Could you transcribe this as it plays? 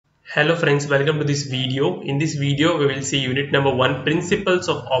Hello friends, welcome to this video. In this video, we will see unit number 1, Principles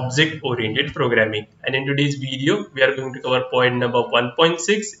of Object-Oriented Programming. And in today's video, we are going to cover point number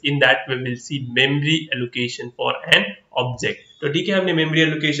 1.6. In that, we will see memory allocation for an object. तो ठीक है, हमने memory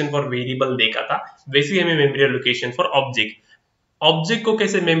allocation for variable देखा था. वैसे ही हमें memory allocation for object. Object को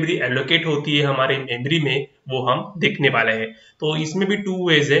कैसे मेमोरी एलोकेट होती है हमारे मेमोरी में, वो हम देखने वाले हैं. तो इसमें भी टू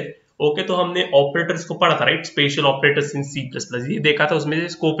वेज है. ओके, तो हमने ऑपरेटर्स को पढ़ा था, right? Special operators in C++, ये देखा था. उसमें से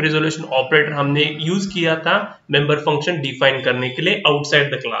स्कोप रिजोल्यूशन ऑपरेटर हमने यूज किया था मेंबर फंक्शन डिफाइन करने के लिए outside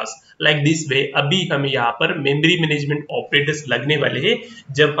the class. Like this way अभी हमें यहाँ पर मेमोरी मैनेजमेंट ऑपरेटर्स लगने वाले हैं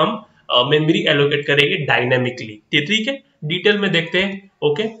जब हम मेमोरी एलोकेट करेंगे डायनामिकली. ठीक है, डिटेल में देखते हैं.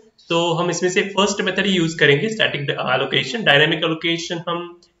 ओके, तो हम इसमें से फर्स्ट मेथड ही यूज करेंगे, स्टैटिक एलोकेशन. डायनामिक एलोकेशन हम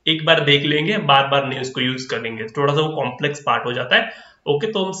एक बार देख लेंगे, बार बार नहीं उसको यूज करेंगे, थोड़ा सा वो कॉम्प्लेक्स पार्ट हो जाता है. ओके,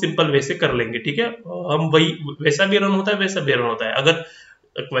 तो हम सिंपल वे से कर लेंगे. ठीक है, हम वही वैसा भी रन होता है, वैसा भी रन होता है. अगर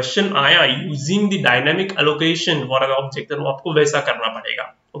क्वेश्चन आया using the dynamic allocation for an object, तो आपको वैसा करना पड़ेगा.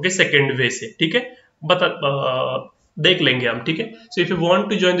 ओके, सेकेंड वे से. ठीक है, देख लेंगे हम. ठीक है, so if you want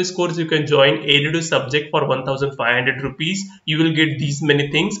to join this course, you can join ALU subject for 1500 rupees. You will get these many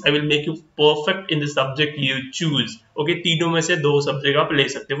things. I will make you perfect in the subject you choose. Okay, तीनों में से 2 subject आप ले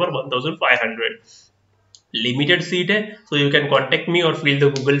सकते हो for 1500. Limited seat है, so you can contact me और fill the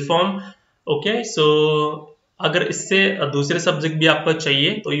Google form. Okay, सो अगर इससे दूसरे सब्जेक्ट भी आपको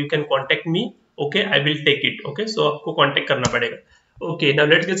चाहिए तो you can contact me. Okay, I will take it. Okay, सो आपको कॉन्टेक्ट करना पड़ेगा. Okay, now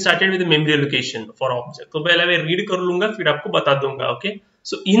let's get started with memory allocation for object. तो पहले मैं रीड कर लूंगा, फिर आपको बता दूंगा. Okay,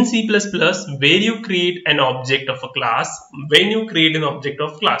 so in C++, where you create an object of a class, when you create an object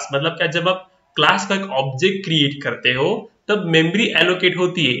of class, मतलब क्या, जब आप क्लास का एक ऑब्जेक्ट क्रिएट करते हो तब मेमोरी एलोकेट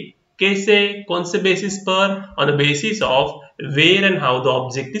होती है. कैसे, कौन से बेसिस पर? On the basis of where and how the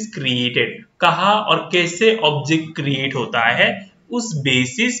object is created. कहाँ और कैसे ऑब्जेक्ट क्रिएट होता है, उस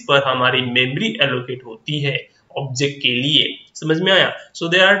बेसिस पर हमारी मेमोरी एलोकेट होती है ऑब्जेक्ट के लिए. समझ में आया? So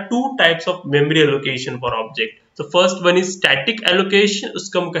there are 2 types of memory allocation for object. तो first one is static allocation,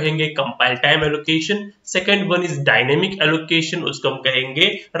 उसको हम कहेंगे compile time allocation. Second one is dynamic allocation, उसको हम कहेंगे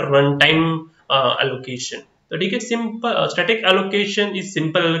रन टाइम एलोकेशन. तो ठीक है, simple static allocation is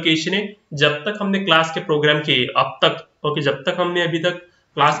simple allocation है. जब तक हमने क्लास के प्रोग्राम किए अब तक, ओके, जब तक हमने अभी तक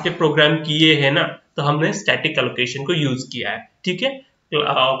क्लास के प्रोग्राम किए हैं ना, तो हमने स्टैटिक एलोकेशन को यूज किया है. ठीक है,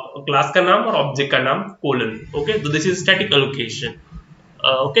 क्लास का नाम और ऑब्जेक्ट का नाम कोलन. ओके, तो this is static allocation.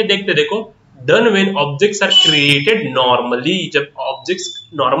 Okay, देखो, done when objects are created normally. जब ऑब्जेक्ट्स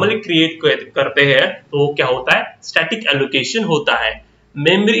नॉर्मली क्रिएट करते हैं तो वो क्या होता है? स्टैटिक एलोकेशन होता है.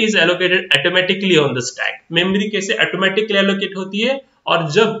 Memory is allocated automatically on the stack. Memory कैसे ऑटोमेटिकली एलोकेट होती है? और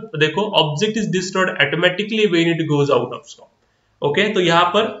जब देखो object is destroyed automatically when it goes out of stock. Okay, तो यहाँ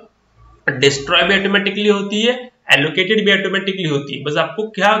पर डिस्ट्रॉय भी ऑटोमेटिकली होती है, एलोकेटेड भी ऑटोमेटिकली होती है. बस आपको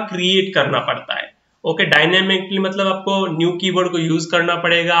क्या क्रिएट करना पड़ता है. ओके, डायनेमिकली मतलब आपको न्यू कीवर्ड को यूज करना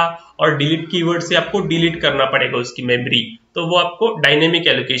पड़ेगा और डिलीट कीवर्ड से आपको डिलीट करना पड़ेगा उसकी मेमोरी. तो वो आपको डायनेमिक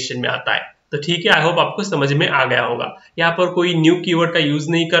एलोकेशन में आता है. तो ठीक है, आई होप आपको समझ में आ गया होगा. यहाँ पर कोई न्यू कीवर्ड का यूज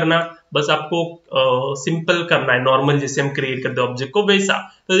नहीं करना, बस आपको सिंपल करना है, नॉर्मल जैसे हम क्रिएट करते हैं ऑब्जेक्ट को वैसा.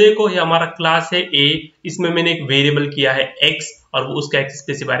 तो देखो, ये हमारा क्लास है A, इसमें मैंने एक वेरिएबल किया है X और वो उसका एक्स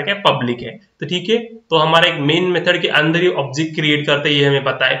स्पेसिफायर क्या पब्लिक है. तो ठीक है, तो हमारा एक मेन मेथड के अंदर ही ऑब्जेक्ट क्रिएट करते हैं, ये हमें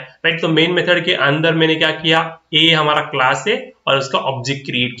पता है, राइट? तो मेन मेथड के अंदर मैंने क्या किया, A हमारा क्लास है और उसका ऑब्जेक्ट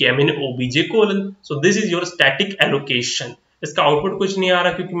क्रिएट किया मैंने obj colon. So this is your static allocation. इसका आउटपुट कुछ नहीं आ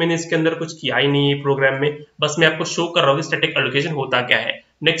रहा क्योंकि मैंने इसके अंदर कुछ किया ही नहीं है प्रोग्राम में, बस मैं आपको शो कर रहा हूँ कि स्टैटिक एलोकेशन होता क्या है.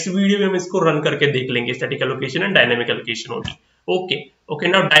 नेक्स्ट वीडियो में हम इसको रन करके देख लेंगे, static allocation and dynamic allocation होगी. Okay,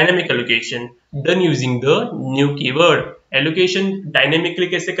 now dynamic allocation done using the new keyword. Allocation dynamically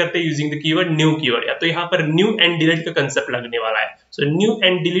कैसे करते हैं? Using the keyword new keyword. या तो यहाँ पर न्यू एंड डिलीट का कंसेप्ट लगने वाला है. So new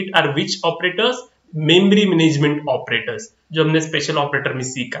and delete are which operators? Memory management operators, जो हमने स्पेशल ऑपरेटर में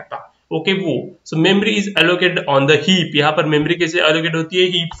सीखा था. ओके, वो. सो memory is allocated on the heap. यहाँ पर मेमोरी कैसे एलोकेट होती है?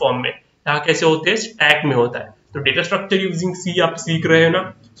 हीप फॉर्म में. यहाँ कैसे होते हैं? स्टैक में होता है. तो डेटा स्ट्रक्चर यूजिंग C आप सीख रहे हैं ना,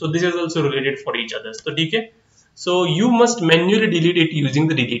 so this is also related for each others. तो ठीक है, so you must manually delete it using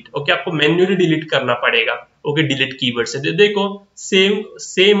the delete. Okay, आपको मैन्युअली डिलीट करना पड़ेगा. ओके, डिलीट कीवर्ड से. देखो,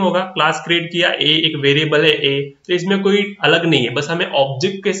 सेम होगा. क्लास क्रिएट किया A, एक वेरिएबल है A, तो इसमें कोई अलग नहीं है, बस हमें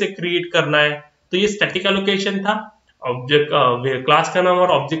ऑब्जेक्ट कैसे क्रिएट करना है. तो ये स्टैटिक एलोकेशन था. ऑब्जेक्ट क्लास का नाम और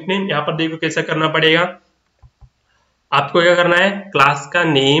ऑब्जेक्ट नेम. यहाँ पर देखो कैसा करना पड़ेगा. आपको क्या करना है? क्लास का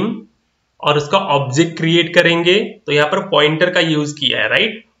नेम और उसका ऑब्जेक्ट क्रिएट करेंगे. तो यहाँ पर पॉइंटर का यूज किया है,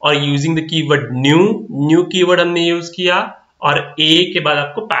 राइट? और using the keyword new keyword हमने यूज किया और A के बाद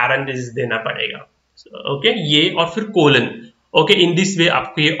आपको पैरेंथेसिस देना पड़ेगा. ओके, ये और फिर colon. Okay, in this way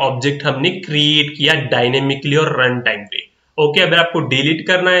आपको ये ऑब्जेक्ट हमने क्रिएट किया डायनेमिकली और रन टाइम पे. ओके, अगर आपको डिलीट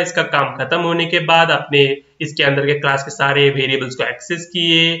करना है इसका काम खत्म होने के बाद, आपने इसके अंदर के क्लास के सारे वेरिएबल्स को एक्सेस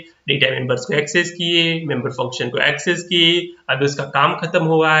किए, डेटा मेंबर्स को एक्सेस किए, मेंबर फंक्शन को एक्सेस किए, अभी उसका काम खत्म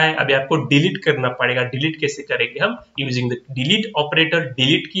हुआ है, अभी आपको डिलीट करना पड़ेगा। डिलीट कैसे करेंगे हम? Using the delete operator.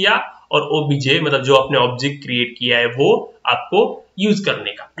 Delete किया और ओबीजे मतलब जो आपने ऑब्जेक्ट क्रिएट किया है वो आपको यूज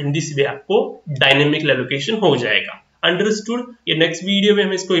करने का। इन दिस वे आपको डायनेमिक एलोकेशन हो जाएगा। अंडरस्टूड? ये नेक्स्ट वीडियो में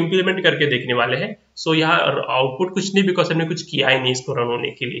हम इसको इंप्लीमेंट करके देखने वाले हैं। सो यहाँ आउटपुट कुछ नहीं, बिकॉज हमने कुछ किया ही नहीं इसको रन होने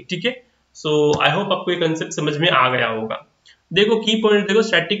के लिए। ठीक है, सो आई होप आपको ये कंसेप्ट समझ में आ गया होगा। देखो की पॉइंट देखो,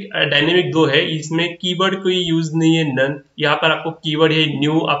 स्टैटिक डायनेमिक दो है, इसमें कीवर्ड कोई यूज नहीं है, नन। यहाँ पर आपको कीवर्ड है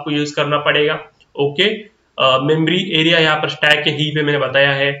न्यू, आपको यूज करना पड़ेगा। ओके, मेमोरी एरिया यहाँ पर स्टैक के ही पे मैंने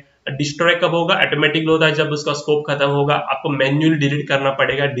बताया है। डिस्ट्रॉय कब होगा? ऑटोमेटिक होता है जब उसका स्कोप खत्म होगा, आपको मैन्युअली डिलीट करना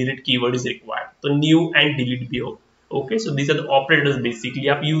पड़ेगा। डिलीट कीवर्ड इज रिक्वायर्ड, तो न्यू एंड डिलीट भी होगा। Okay, so this are the operators basically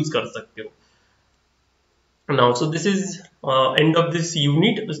आप यूज कर सकते हो। Now so this is end of this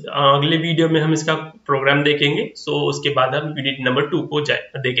unit. अगले वीडियो में हम इसका प्रोग्राम देखेंगे। सो उसके बाद हम यूनिट नंबर 2 को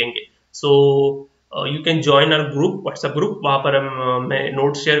देखेंगे। So you can join our group, WhatsApp group, वहां पर हम मैं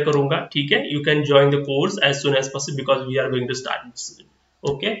नोट शेयर करूंगा। ठीक है, you can join the course as soon as possible because we are going to start.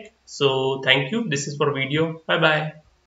 Okay, so thank you. This is for video. Bye bye.